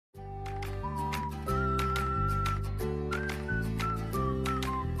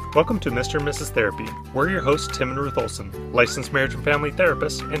Welcome to Mr. and Mrs. Therapy. We're your hosts, Tim and Ruth Olson, licensed marriage and family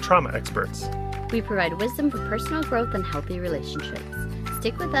therapists and trauma experts. We provide wisdom for personal growth and healthy relationships.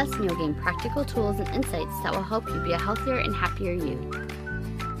 Stick with us and you'll gain practical tools and insights that will help you be a healthier and happier you.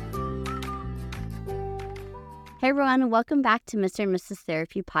 Hey everyone, welcome back to Mr. and Mrs.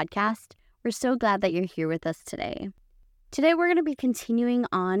 Therapy podcast. We're so glad that you're here with us today. Today we're going to be continuing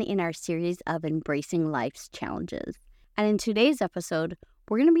on in our series of embracing life's challenges. And in today's episode,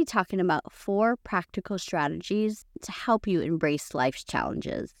 we're going to be talking about 4 practical strategies to help you embrace life's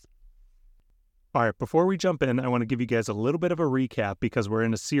challenges. All right, before we jump in, I want to give you guys a little bit of a recap because we're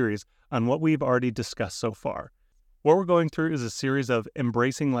in a series on what we've already discussed so far. What we're going through is a series of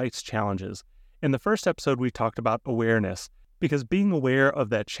embracing life's challenges. In the first episode, we talked about awareness because being aware of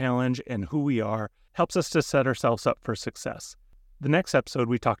that challenge and who we are helps us to set ourselves up for success. The next episode,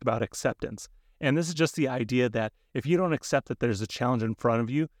 we talked about acceptance. And this is just the idea that if you don't accept that there's a challenge in front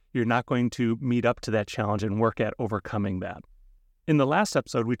of you, you're not going to meet up to that challenge and work at overcoming that. In the last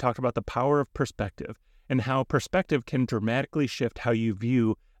episode, we talked about the power of perspective and how perspective can dramatically shift how you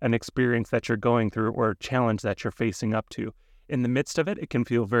view an experience that you're going through or a challenge that you're facing up to. In the midst of it, it can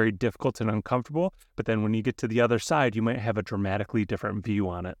feel very difficult and uncomfortable, but then when you get to the other side, you might have a dramatically different view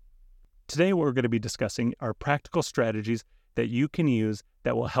on it. Today, what we're going to be discussing are practical strategies that you can use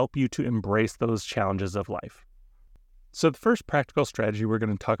that will help you to embrace those challenges of life. So the first practical strategy we're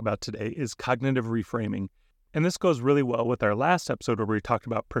going to talk about today is cognitive reframing. And this goes really well with our last episode where we talked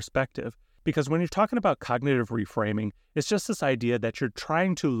about perspective, because when you're talking about cognitive reframing, it's just this idea that you're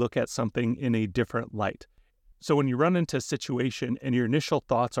trying to look at something in a different light. So when you run into a situation and your initial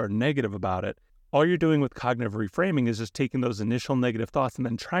thoughts are negative about it, all you're doing with cognitive reframing is just taking those initial negative thoughts and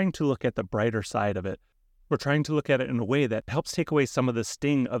then trying to look at the brighter side of it. We're trying to look at it in a way that helps take away some of the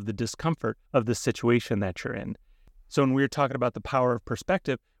sting of the discomfort of the situation that you're in. So when we were talking about the power of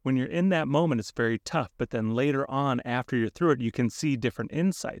perspective, when you're in that moment, it's very tough. But then later on, after you're through it, you can see different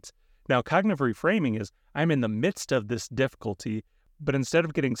insights. Now, cognitive reframing is, I'm in the midst of this difficulty, but instead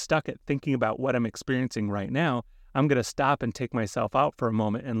of getting stuck at thinking about what I'm experiencing right now, I'm going to stop and take myself out for a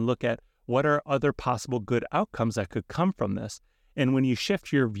moment and look at what are other possible good outcomes that could come from this. And when you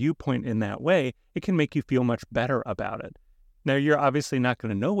shift your viewpoint in that way, it can make you feel much better about it. Now, you're obviously not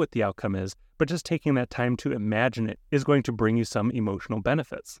going to know what the outcome is, but just taking that time to imagine it is going to bring you some emotional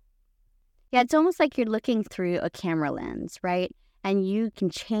benefits. Yeah, it's almost like you're looking through a camera lens, right? And you can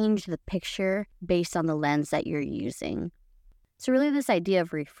change the picture based on the lens that you're using. So really this idea of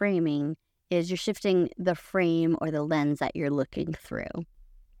reframing is you're shifting the frame or the lens that you're looking through.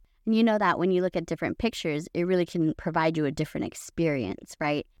 And you know that when you look at different pictures, it really can provide you a different experience,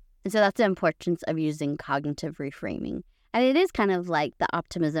 right? And so that's the importance of using cognitive reframing. And it is kind of like the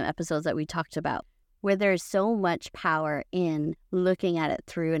optimism episodes that we talked about, where there's so much power in looking at it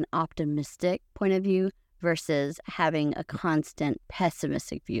through an optimistic point of view versus having a constant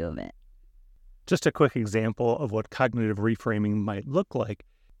pessimistic view of it. Just a quick example of what cognitive reframing might look like.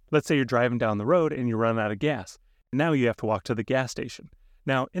 Let's say you're driving down the road and you run out of gas. Now you have to walk to the gas station.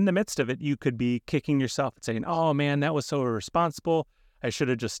 Now, in the midst of it, you could be kicking yourself and saying, oh man, that was so irresponsible. I should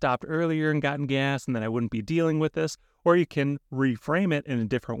have just stopped earlier and gotten gas and then I wouldn't be dealing with this. Or you can reframe it in a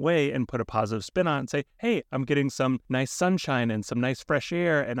different way and put a positive spin on it and say, hey, I'm getting some nice sunshine and some nice fresh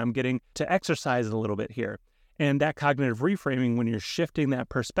air and I'm getting to exercise a little bit here. And that cognitive reframing, when you're shifting that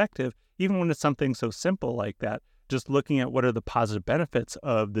perspective, even when it's something so simple like that, just looking at what are the positive benefits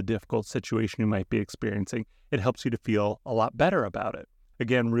of the difficult situation you might be experiencing, it helps you to feel a lot better about it.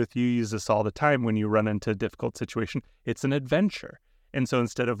 Again, Ruth, you use this all the time when you run into a difficult situation. It's an adventure. And so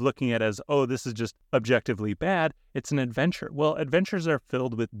instead of looking at it as, oh, this is just objectively bad, it's an adventure. Well, adventures are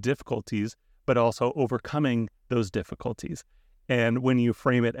filled with difficulties, but also overcoming those difficulties. And when you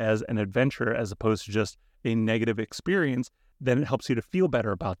frame it as an adventure as opposed to just a negative experience, then it helps you to feel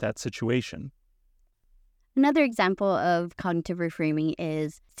better about that situation. Another example of cognitive reframing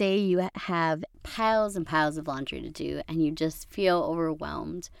is, say you have piles and piles of laundry to do and you just feel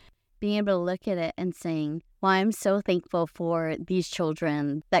overwhelmed. Being able to look at it and saying, well, I'm so thankful for these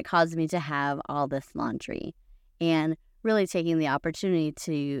children that caused me to have all this laundry. And really taking the opportunity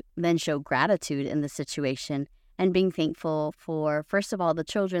to then show gratitude in the situation and being thankful for, first of all, the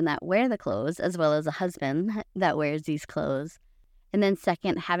children that wear the clothes, as well as a husband that wears these clothes. And then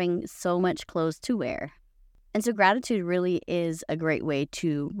second, having so much clothes to wear. And so gratitude really is a great way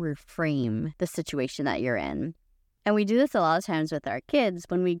to reframe the situation that you're in. And we do this a lot of times with our kids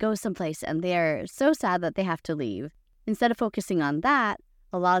when we go someplace and they're so sad that they have to leave. Instead of focusing on that,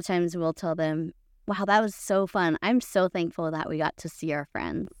 a lot of times we'll tell them, wow, that was so fun. I'm so thankful that we got to see our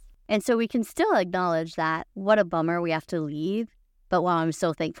friends. And so we can still acknowledge that what a bummer we have to leave, But wow, I'm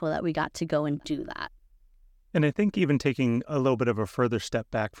so thankful that we got to go and do that. And I think even taking a little bit of a further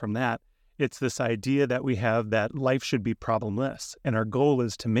step back from that, it's this idea that we have that life should be problemless, and our goal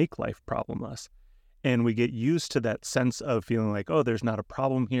is to make life problemless. And we get used to that sense of feeling like, oh, there's not a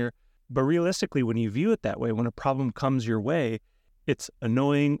problem here. But realistically, when you view it that way, when a problem comes your way, it's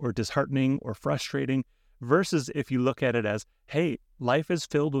annoying or disheartening or frustrating, versus if you look at it as, hey, life is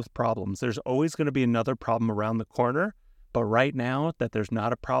filled with problems. There's always going to be another problem around the corner. But right now that there's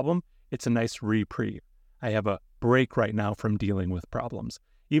not a problem, it's a nice reprieve. I have a break right now from dealing with problems.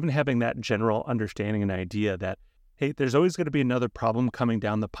 Even having that general understanding and idea that, hey, there's always going to be another problem coming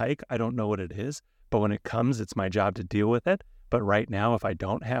down the pike. I don't know what it is, but when it comes, it's my job to deal with it. But right now, if I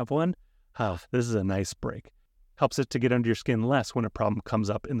don't have one, this is a nice break. Helps it to get under your skin less when a problem comes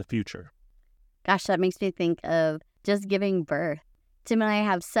up in the future. Gosh, that makes me think of just giving birth. Tim and I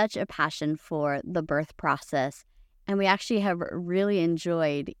have such a passion for the birth process, and we actually have really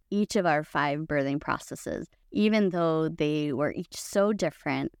enjoyed each of our 5 birthing processes. Even though they were each so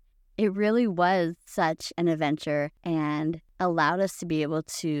different, it really was such an adventure and allowed us to be able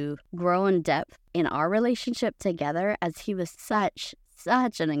to grow in depth in our relationship together, as he was such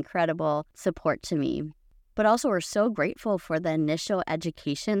an incredible support to me. But also we're so grateful for the initial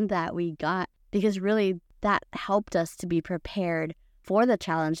education that we got, because really that helped us to be prepared for the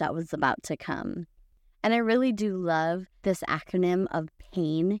challenge that was about to come. And I really do love this acronym of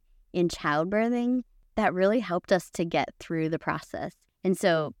PAIN in childbirthing that really helped us to get through the process. And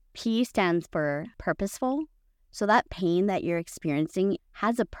so P stands for purposeful. So that pain that you're experiencing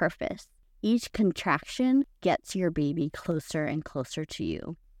has a purpose. Each contraction gets your baby closer and closer to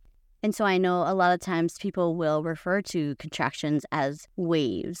you. And so I know a lot of times people will refer to contractions as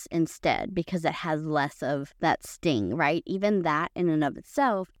waves instead, because it has less of that sting, right? Even that in and of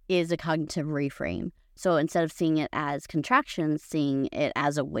itself is a cognitive reframe. So instead of seeing it as contractions, seeing it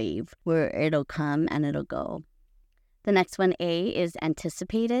as a wave where it'll come and it'll go. The next one, A, is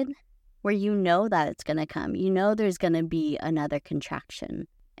anticipated, where you know that it's going to come. You know there's going to be another contraction.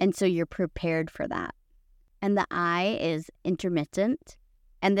 And so you're prepared for that. And the I is intermittent.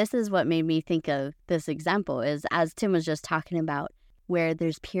 And this is what made me think of this example, is as Tim was just talking about, where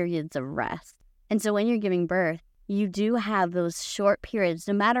there's periods of rest. And so when you're giving birth, you do have those short periods,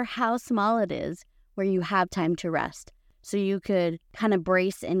 no matter how small it is, where you have time to rest. So you could kind of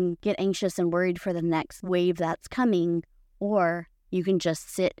brace and get anxious and worried for the next wave that's coming, or you can just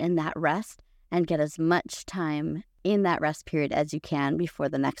sit in that rest and get as much time in that rest period as you can before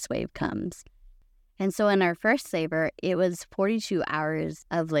the next wave comes. And so in our first labor, it was 42 hours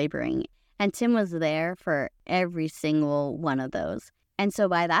of laboring, and Tim was there for every single one of those. And so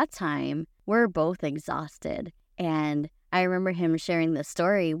by that time, we're both exhausted. And I remember him sharing the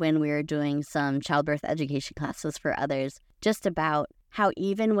story when we were doing some childbirth education classes for others, just about how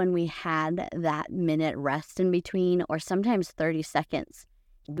even when we had that minute rest in between, or sometimes 30 seconds,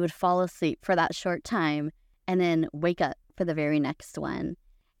 you would fall asleep for that short time and then wake up for the very next one.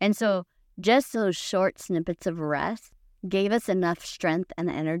 And so just those short snippets of rest gave us enough strength and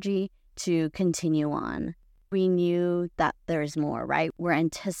energy to continue on. We knew that there's more, right? We're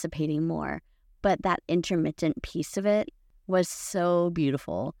anticipating more. But that intermittent piece of it was so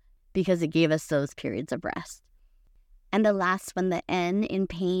beautiful because it gave us those periods of rest. And the last one, the N in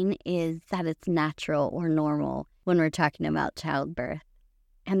pain, is that it's natural or normal when we're talking about childbirth.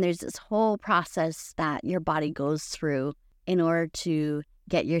 And there's this whole process that your body goes through in order to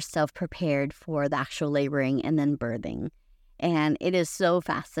get yourself prepared for the actual laboring and then birthing. And it is so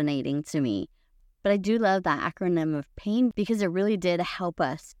fascinating to me. But I do love that acronym of PAIN because it really did help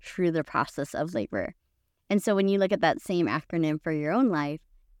us through the process of labor. And so when you look at that same acronym for your own life,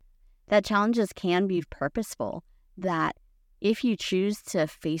 that challenges can be purposeful, that if you choose to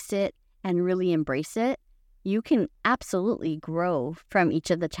face it and really embrace it, you can absolutely grow from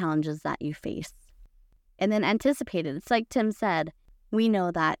each of the challenges that you face. And then anticipate it. It's like Tim said, we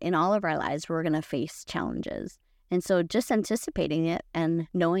know that in all of our lives, we're going to face challenges. And so just anticipating it and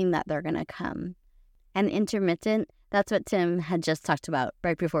knowing that they're going to come. And intermittent, that's what Tim had just talked about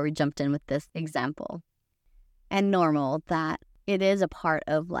right before we jumped in with this example. And normal, that it is a part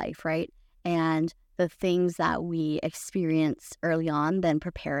of life, right? And the things that we experience early on then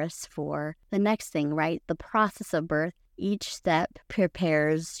prepare us for the next thing, right? The process of birth, each step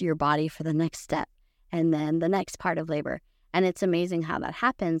prepares your body for the next step and then the next part of labor. And it's amazing how that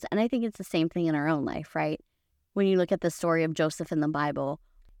happens. And I think it's the same thing in our own life, right? When you look at the story of Joseph in the Bible,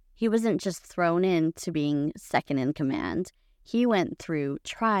 he wasn't just thrown into being second in command. He went through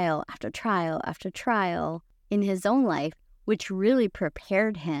trial after trial after trial in his own life, which really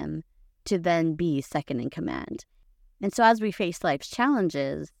prepared him to then be second in command. And so as we face life's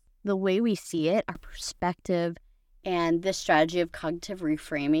challenges, the way we see it, our perspective, and this strategy of cognitive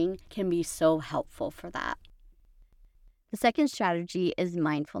reframing can be so helpful for that. The second strategy is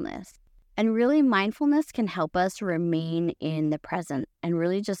mindfulness. And really, mindfulness can help us remain in the present and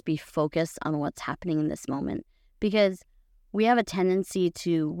really just be focused on what's happening in this moment. Because we have a tendency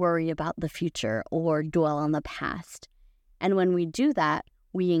to worry about the future or dwell on the past. And when we do that,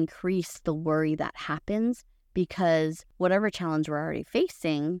 we increase the worry that happens because whatever challenge we're already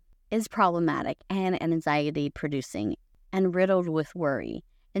facing is problematic and anxiety producing and riddled with worry.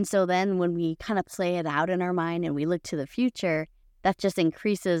 And so then when we kind of play it out in our mind and we look to the future, that just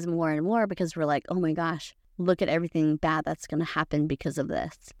increases more and more because we're like, oh my gosh, look at everything bad that's going to happen because of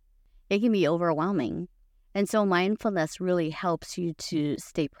this. It can be overwhelming. And so mindfulness really helps you to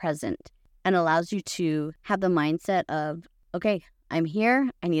stay present and allows you to have the mindset of, okay, I'm here,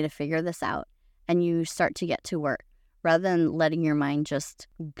 I need to figure this out. And you start to get to work rather than letting your mind just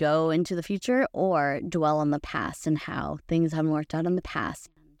go into the future or dwell on the past and how things haven't worked out in the past.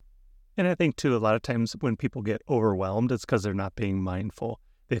 And I think, too, a lot of times when people get overwhelmed, it's because they're not being mindful.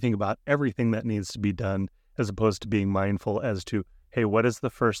 They think about everything that needs to be done as opposed to being mindful as to, hey, what is the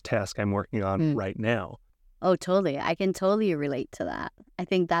first task I'm working on right now? Oh, totally. I can totally relate to that. I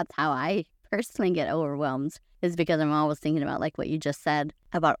think that's how I personally get overwhelmed, is because I'm always thinking about, like what you just said,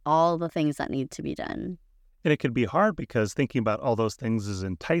 about all the things that need to be done. And it can be hard because thinking about all those things is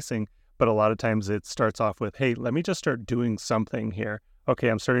enticing, but a lot of times it starts off with, hey, let me just start doing something here. Okay,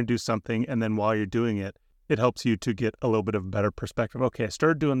 I'm starting to do something, and then while you're doing it, it helps you to get a little bit of a better perspective. Okay, I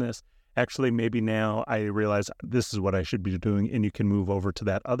started doing this. Actually, maybe now I realize this is what I should be doing, and you can move over to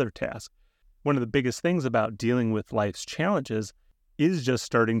that other task. One of the biggest things about dealing with life's challenges is just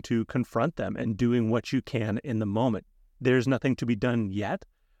starting to confront them and doing what you can in the moment. There's nothing to be done yet,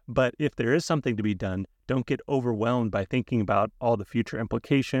 but if there is something to be done, don't get overwhelmed by thinking about all the future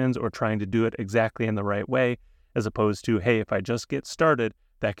implications or trying to do it exactly in the right way, as opposed to, hey, if I just get started,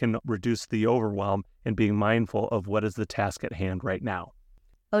 that can reduce the overwhelm and being mindful of what is the task at hand right now.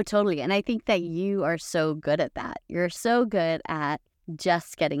 Oh, totally. And I think that you are so good at that. You're so good at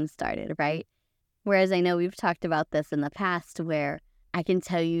just getting started, right? Whereas I know we've talked about this in the past where I can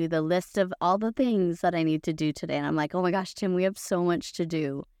tell you the list of all the things that I need to do today. And I'm like, oh my gosh, Tim, we have so much to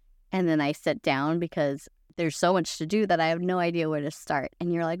do. And then I sit down because there's so much to do that I have no idea where to start.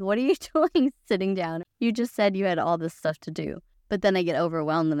 And you're like, what are you doing sitting down? You just said you had all this stuff to do. But then I get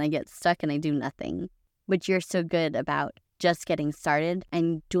overwhelmed and I get stuck and I do nothing. But you're so good about just getting started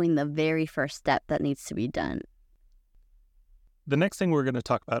and doing the very first step that needs to be done. The next thing we're going to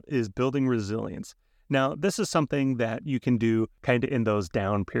talk about is building resilience. Now, this is something that you can do kind of in those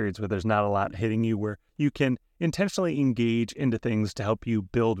down periods where there's not a lot hitting you, where you can intentionally engage into things to help you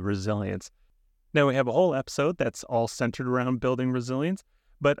build resilience. Now, we have a whole episode that's all centered around building resilience,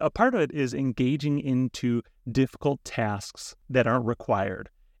 but a part of it is engaging into difficult tasks that aren't required.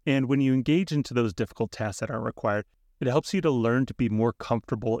 And when you engage into those difficult tasks that aren't required, it helps you to learn to be more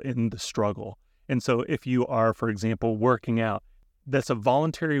comfortable in the struggle. And so if you are, for example, working out, that's a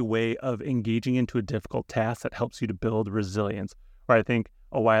voluntary way of engaging into a difficult task that helps you to build resilience. Or I think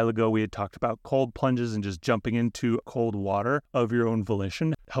a while ago we had talked about cold plunges and just jumping into cold water of your own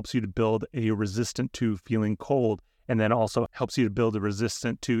volition helps you to build a resistance to feeling cold, and then also helps you to build a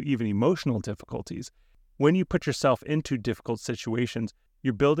resistance to even emotional difficulties. When you put yourself into difficult situations,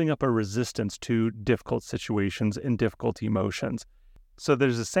 you're building up a resistance to difficult situations and difficult emotions. So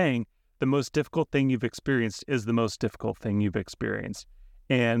there's a saying, the most difficult thing you've experienced is the most difficult thing you've experienced.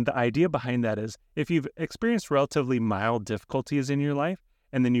 And the idea behind that is if you've experienced relatively mild difficulties in your life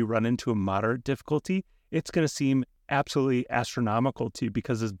and then you run into a moderate difficulty, it's going to seem absolutely astronomical to you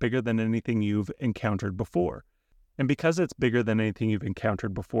because it's bigger than anything you've encountered before. And because it's bigger than anything you've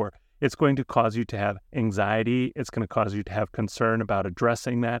encountered before, it's going to cause you to have anxiety. It's going to cause you to have concern about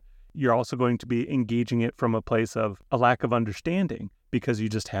addressing that. You're also going to be engaging it from a place of a lack of understanding because you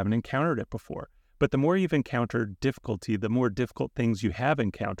just haven't encountered it before. But the more you've encountered difficulty, the more difficult things you have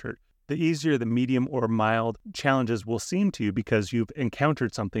encountered, the easier the medium or mild challenges will seem to you because you've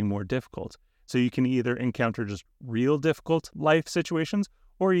encountered something more difficult. So you can either encounter just real difficult life situations,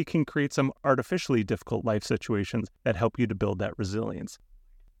 or you can create some artificially difficult life situations that help you to build that resilience.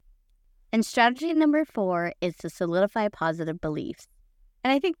 And strategy number 4 is to solidify positive beliefs.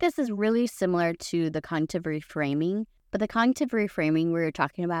 And I think this is really similar to the cognitive reframing, but the cognitive reframing we were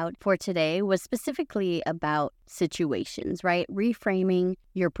talking about for today was specifically about situations, right? Reframing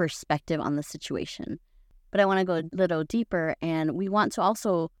your perspective on the situation. But I want to go a little deeper, and we want to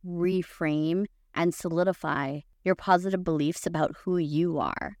also reframe and solidify your positive beliefs about who you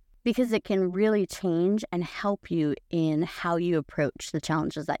are. because it can really change and help you in how you approach the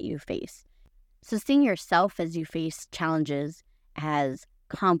challenges that you face. So seeing yourself as you face challenges as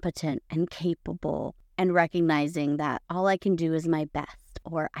competent and capable, and recognizing that all I can do is my best,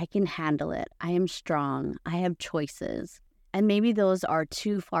 or I can handle it, I am strong, I have choices. And maybe those are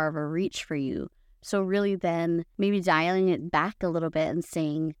too far of a reach for you. So really then maybe dialing it back a little bit and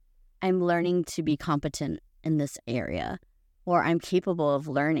saying, I'm learning to be competent in this area, or I'm capable of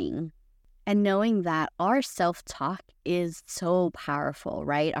learning. And knowing that our self-talk is so powerful,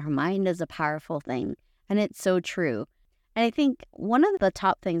 right? Our mind is a powerful thing, and it's so true. And I think one of the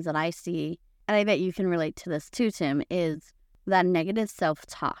top things that I see, and I bet you can relate to this too, Tim, is that negative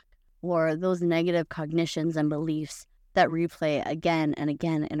self-talk or those negative cognitions and beliefs that replay again and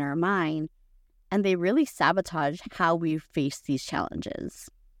again in our mind. And they really sabotage how we face these challenges,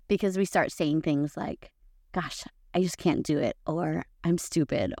 because we start saying things like, gosh, I just can't do it, or I'm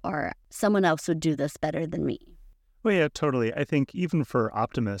stupid, or someone else would do this better than me. Well, yeah, totally. I think even for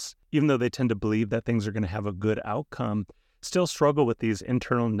optimists, even though they tend to believe that things are going to have a good outcome, still struggle with these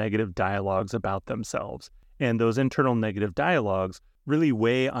internal negative dialogues about themselves. And those internal negative dialogues really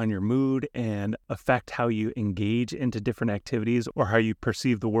weigh on your mood and affect how you engage into different activities or how you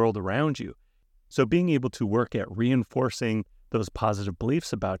perceive the world around you. So being able to work at reinforcing those positive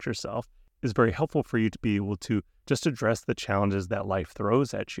beliefs about yourself is very helpful for you to be able to just address the challenges that life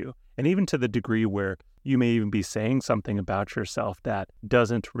throws at you. And even to the degree where you may even be saying something about yourself that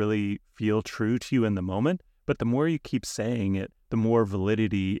doesn't really feel true to you in the moment, but the more you keep saying it, the more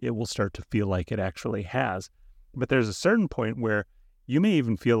validity it will start to feel like it actually has. But there's a certain point where you may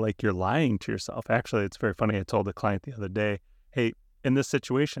even feel like you're lying to yourself. Actually, it's very funny. I told a client the other day, hey, in this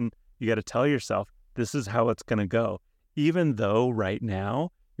situation, you got to tell yourself, this is how it's going to go. Even though right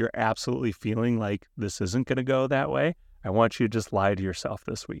now you're absolutely feeling like this isn't going to go that way, I want you to just lie to yourself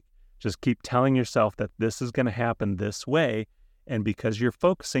this week. Just keep telling yourself that this is going to happen this way. And because you're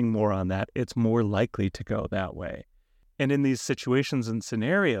focusing more on that, it's more likely to go that way. And in these situations and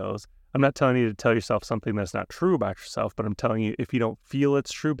scenarios, I'm not telling you to tell yourself something that's not true about yourself, but I'm telling you, if you don't feel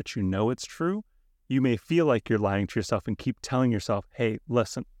it's true, but you know it's true, you may feel like you're lying to yourself and keep telling yourself, hey,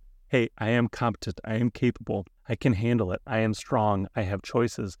 listen, hey, I am competent, I am capable, I can handle it, I am strong, I have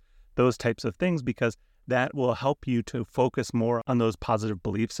choices, those types of things, because that will help you to focus more on those positive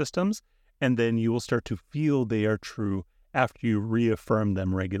belief systems, and then you will start to feel they are true after you reaffirm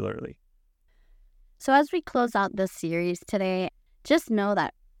them regularly. So as we close out this series today, just know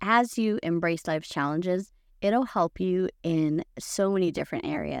that as you embrace life's challenges, it'll help you in so many different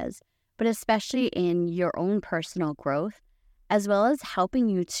areas, but especially in your own personal growth, as well as helping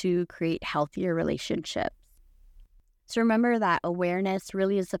you to create healthier relationships. So remember that awareness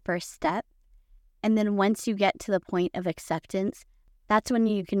really is the first step. And then once you get to the point of acceptance, that's when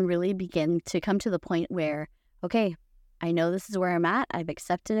you can really begin to come to the point where, okay, I know this is where I'm at. I've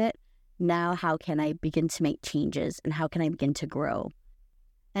accepted it. Now, how can I begin to make changes and how can I begin to grow?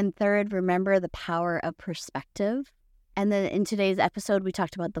 And third, remember the power of perspective. And then in today's episode, we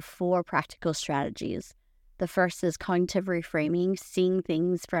talked about the 4 practical strategies. The first is cognitive reframing, seeing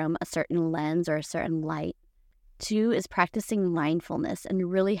things from a certain lens or a certain light. 2 is practicing mindfulness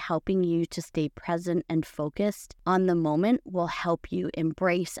and really helping you to stay present and focused on the moment will help you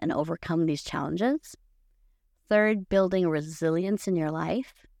embrace and overcome these challenges. 3rd, building resilience in your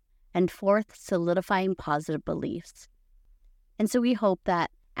life. And 4th, solidifying positive beliefs. And so we hope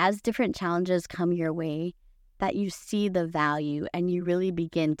that as different challenges come your way, that you see the value and you really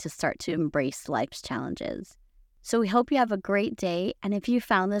begin to start to embrace life's challenges. So we hope you have a great day. And if you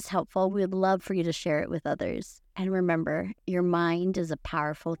found this helpful, we'd love for you to share it with others. And remember, your mind is a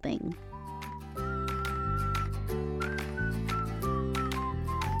powerful thing.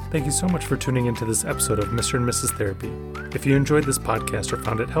 Thank you so much for tuning into this episode of Mr. and Mrs. Therapy. If you enjoyed this podcast or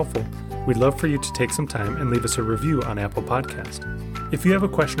found it helpful, we'd love for you to take some time and leave us a review on Apple Podcast. If you have a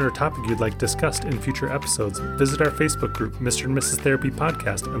question or a topic you'd like discussed in future episodes, visit our Facebook group, Mr. and Mrs. Therapy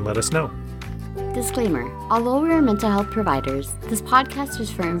Podcast, and let us know. Disclaimer: although we are mental health providers, this podcast is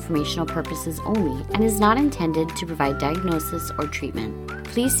for informational purposes only and is not intended to provide diagnosis or treatment.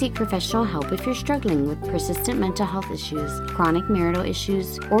 Please seek professional help if you're struggling with persistent mental health issues, chronic marital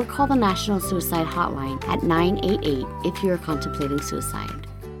issues, or call the National Suicide Hotline at 988 if you are contemplating suicide.